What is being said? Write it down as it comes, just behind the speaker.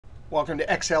Welcome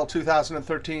to Excel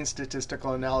 2013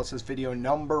 Statistical Analysis video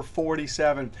number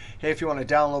 47. Hey, if you want to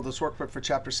download this workbook for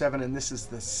Chapter 7, and this is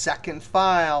the second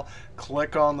file,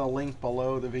 click on the link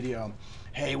below the video.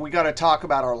 Hey, we got to talk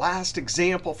about our last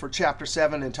example for Chapter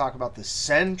 7 and talk about the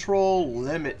Central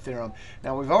Limit Theorem.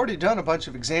 Now, we've already done a bunch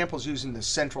of examples using the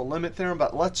Central Limit Theorem,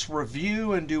 but let's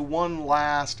review and do one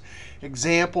last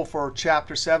example for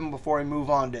Chapter 7 before we move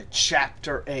on to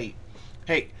Chapter 8.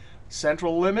 Hey.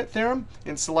 Central limit theorem,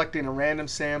 in selecting a random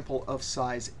sample of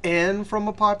size n from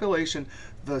a population,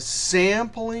 the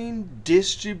sampling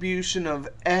distribution of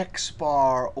x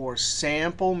bar, or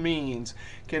sample means,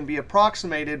 can be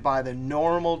approximated by the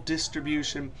normal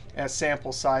distribution as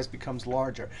sample size becomes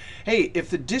larger. Hey, if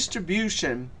the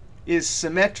distribution is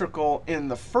symmetrical in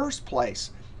the first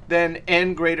place, then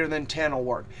n greater than 10 will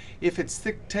work. If it's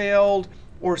thick-tailed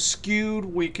or skewed,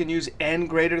 we can use n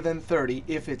greater than 30.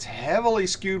 If it's heavily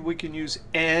skewed, we can use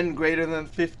n greater than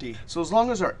 50. So as long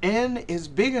as our n is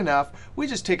big enough, we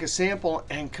just take a sample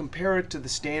and compare it to the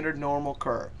standard normal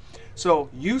curve. So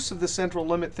use of the central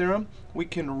limit theorem, we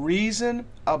can reason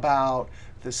about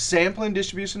the sampling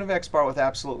distribution of x bar with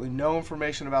absolutely no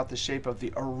information about the shape of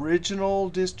the original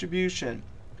distribution.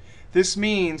 This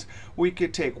means we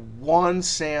could take one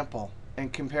sample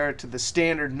and compare it to the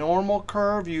standard normal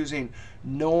curve using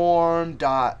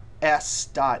norm.s.dist,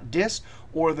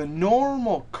 or the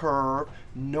normal curve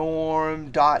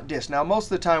norm.dist. Now, most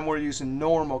of the time we're using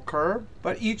normal curve,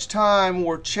 but each time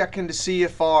we're checking to see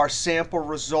if our sample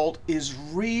result is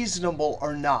reasonable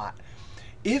or not.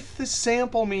 If the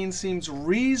sample mean seems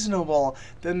reasonable,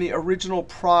 then the original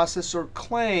process or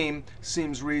claim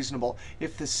seems reasonable.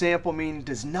 If the sample mean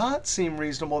does not seem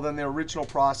reasonable, then the original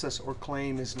process or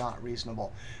claim is not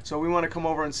reasonable. So we want to come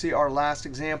over and see our last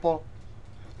example.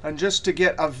 And just to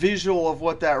get a visual of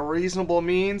what that reasonable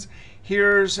means,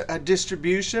 here's a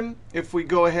distribution. If we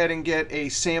go ahead and get a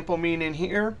sample mean in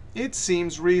here, it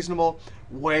seems reasonable.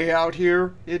 Way out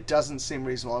here, it doesn't seem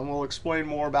reasonable. And we'll explain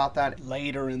more about that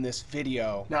later in this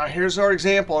video. Now, here's our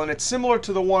example. And it's similar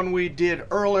to the one we did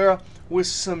earlier with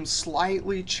some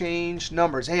slightly changed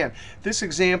numbers. And this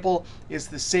example is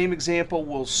the same example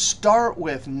we'll start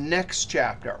with next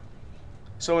chapter.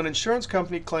 So an insurance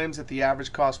company claims that the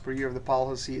average cost per year of the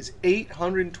policy is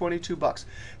 $822.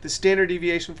 The standard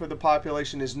deviation for the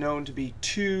population is known to be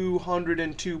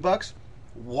 $202.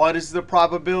 What is the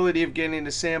probability of getting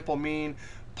a sample mean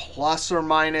plus or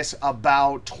minus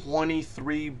about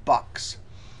 23 bucks?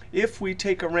 If we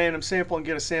take a random sample and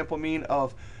get a sample mean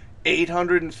of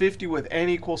 850 with n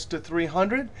equals to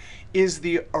 300, is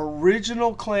the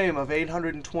original claim of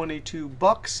 822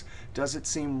 bucks, does it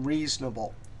seem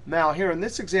reasonable? Now, here in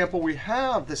this example, we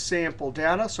have the sample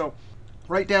data. So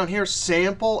right down here,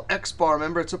 sample x bar.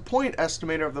 Remember, it's a point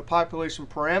estimator of the population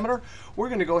parameter. We're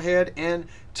going to go ahead and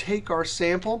take our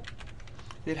sample.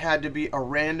 It had to be a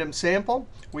random sample.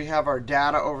 We have our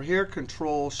data over here,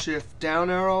 Control-Shift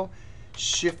down arrow,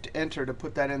 Shift-Enter to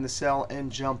put that in the cell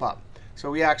and jump up.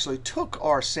 So we actually took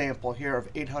our sample here of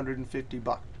 850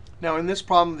 bucks. Now, in this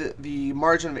problem, the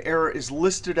margin of error is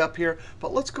listed up here.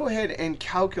 But let's go ahead and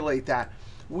calculate that.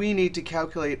 We need to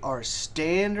calculate our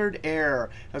standard error.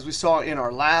 As we saw in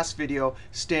our last video,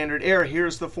 standard error,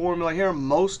 here's the formula here.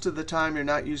 Most of the time, you're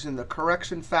not using the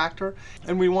correction factor.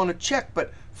 And we want to check.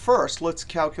 But first, let's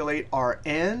calculate our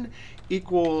n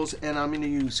equals, and I'm going to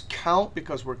use count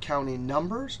because we're counting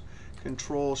numbers.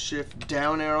 Control-Shift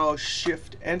down arrow,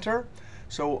 Shift-Enter.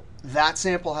 So that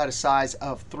sample had a size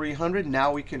of 300.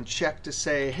 Now we can check to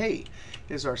say, hey,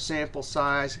 is our sample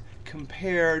size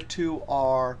compared to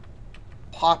our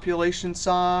population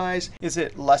size? Is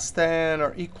it less than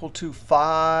or equal to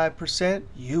 5%?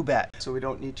 You bet. So we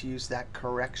don't need to use that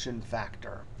correction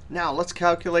factor. Now let's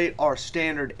calculate our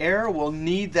standard error. We'll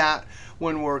need that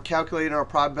when we're calculating our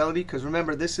probability, because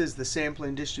remember, this is the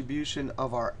sampling distribution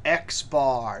of our x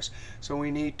bars. So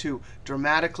we need to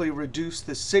dramatically reduce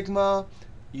the sigma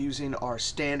using our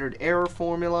standard error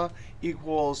formula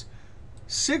equals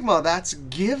sigma. That's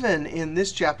given in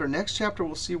this chapter. Next chapter,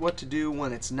 we'll see what to do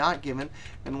when it's not given.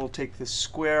 And we'll take the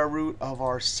square root of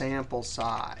our sample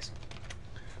size.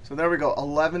 So there we go,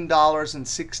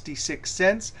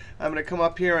 $11.66. I'm going to come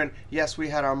up here, and yes, we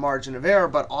had our margin of error.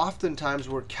 But oftentimes,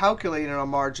 we're calculating our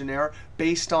margin error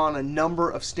based on a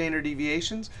number of standard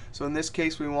deviations. So in this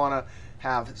case, we want to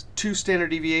have 2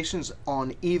 standard deviations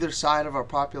on either side of our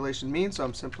population mean. So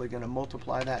I'm simply going to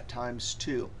multiply that times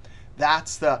 2.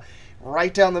 That's the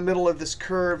right down the middle of this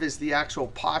curve is the actual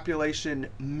population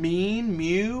mean,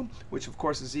 mu, which of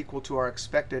course is equal to our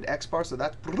expected x bar. So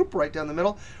that's right down the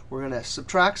middle. We're going to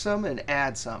subtract some and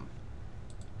add some.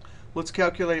 Let's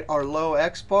calculate our low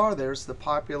x bar. There's the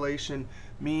population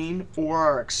mean or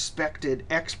our expected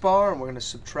x bar, and we're going to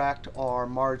subtract our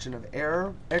margin of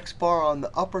error. X bar on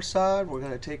the upper side, we're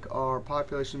going to take our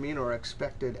population mean or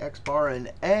expected x bar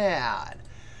and add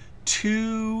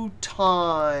 2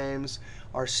 times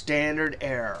our standard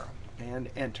error, and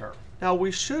enter. Now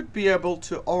we should be able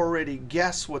to already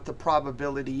guess what the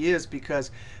probability is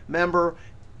because remember,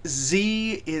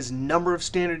 z is number of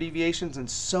standard deviations, and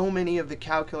so many of the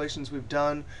calculations we've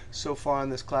done so far in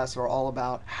this class are all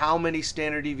about how many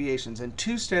standard deviations. And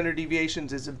 2 standard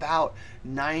deviations is about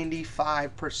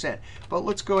 95%. But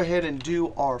let's go ahead and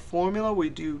do our formula. We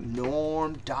do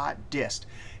norm.dist.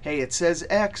 Hey, it says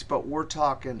x, but we're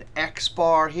talking x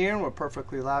bar here, and we're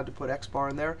perfectly allowed to put x bar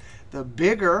in there. The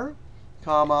bigger,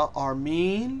 comma, our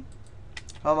mean,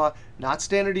 comma, not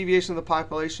standard deviation of the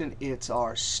population, it's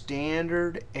our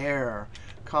standard error,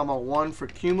 comma, 1 for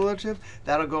cumulative.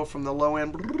 That'll go from the low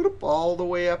end all the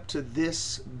way up to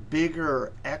this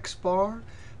bigger x bar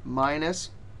minus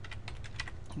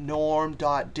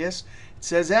norm.dist. It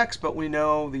says x, but we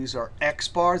know these are x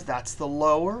bars. That's the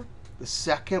lower. The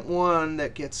second one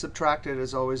that gets subtracted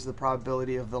is always the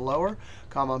probability of the lower,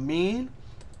 comma, mean,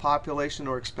 population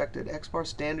or expected x bar,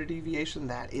 standard deviation,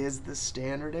 that is the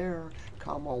standard error,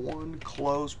 comma, 1,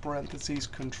 close parentheses,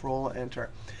 control, enter.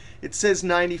 It says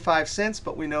 95 cents,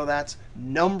 but we know that's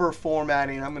number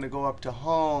formatting. I'm going to go up to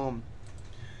home,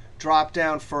 drop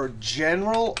down for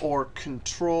general or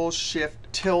control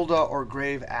shift tilde or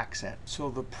grave accent. So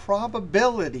the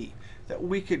probability that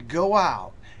we could go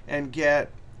out and get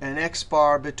an x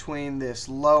bar between this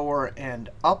lower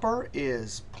and upper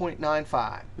is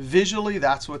 0.95. Visually,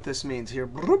 that's what this means here.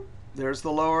 There's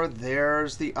the lower,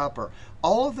 there's the upper.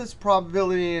 All of this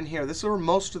probability in here, this is where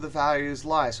most of the values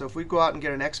lie. So if we go out and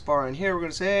get an x bar in here, we're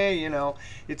going to say, hey, you know,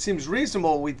 it seems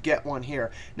reasonable we'd get one here.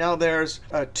 Now there's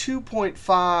a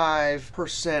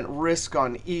 2.5% risk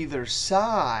on either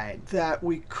side that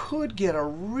we could get a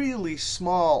really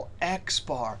small x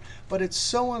bar. But it's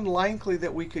so unlikely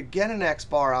that we could get an x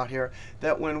bar out here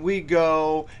that when we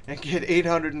go and get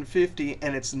 850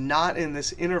 and it's not in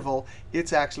this interval,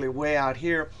 it's actually way out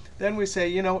here, then we say,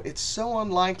 you know, it's so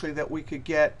unlikely that we could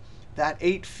get that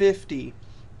 850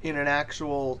 in an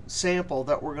actual sample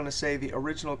that we're going to say the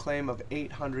original claim of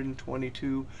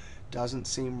 822 doesn't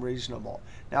seem reasonable.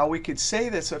 Now we could say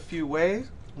this a few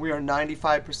ways. We are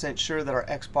 95% sure that our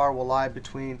x bar will lie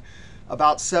between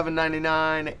about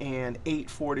 799 and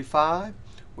 845.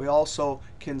 We also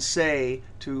can say,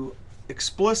 to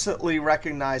explicitly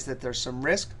recognize that there's some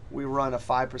risk, we run a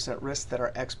 5% risk that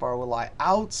our x bar will lie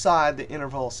outside the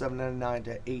interval 799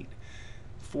 to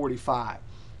 845.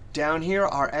 Down here,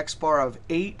 our x bar of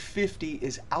 850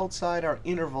 is outside our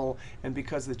interval. And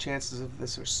because the chances of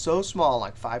this are so small,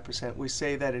 like 5%, we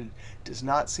say that it does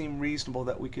not seem reasonable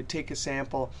that we could take a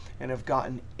sample and have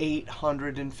gotten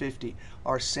 850.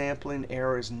 Our sampling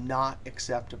error is not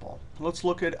acceptable. Let's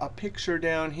look at a picture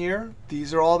down here.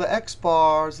 These are all the x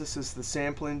bars. This is the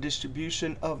sampling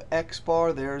distribution of x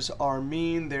bar. There's our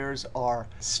mean. There's our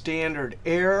standard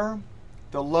error,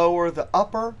 the lower, the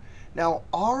upper. Now,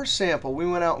 our sample, we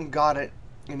went out and got it.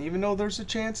 And even though there's a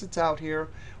chance it's out here,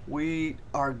 we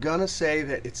are going to say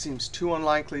that it seems too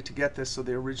unlikely to get this, so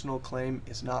the original claim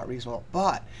is not reasonable.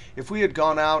 But if we had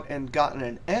gone out and gotten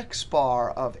an x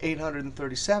bar of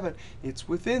 837, it's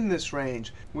within this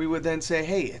range. We would then say,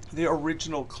 hey, the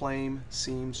original claim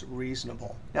seems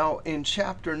reasonable. Now, in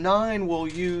Chapter 9, we'll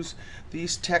use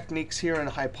these techniques here in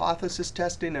hypothesis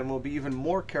testing, and we'll be even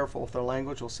more careful with our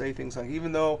language. We'll say things like,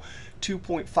 even though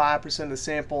 2.5% of the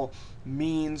sample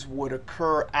means would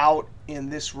occur out in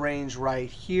this range right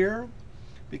here,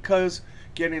 because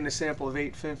getting a sample of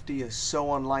 850 is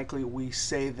so unlikely, we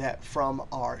say that from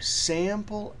our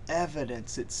sample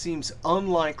evidence, it seems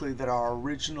unlikely that our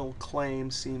original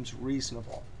claim seems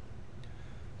reasonable.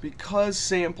 Because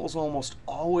samples almost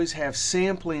always have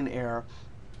sampling error,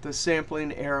 the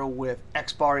sampling error with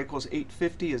x bar equals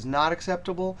 850 is not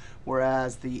acceptable,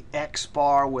 whereas the x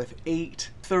bar with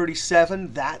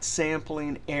 837, that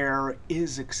sampling error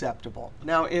is acceptable.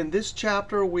 Now, in this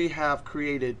chapter, we have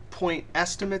created point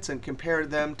estimates and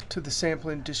compared them to the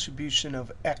sampling distribution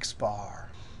of x bar.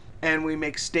 And we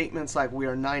make statements like we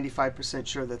are 95%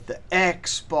 sure that the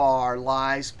x bar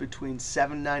lies between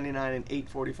 799 and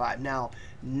 845. Now,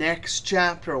 next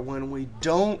chapter, when we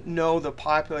don't know the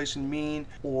population mean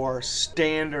or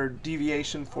standard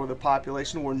deviation for the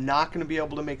population, we're not going to be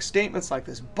able to make statements like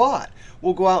this. But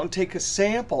we'll go out and take a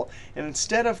sample. And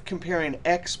instead of comparing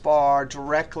x bar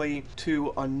directly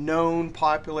to a known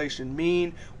population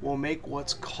mean, we'll make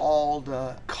what's called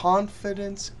a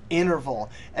confidence interval.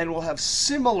 And we'll have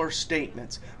similar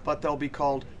statements, but they'll be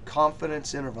called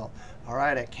confidence interval. All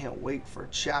right, I can't wait for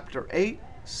Chapter 8.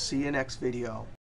 See you next video.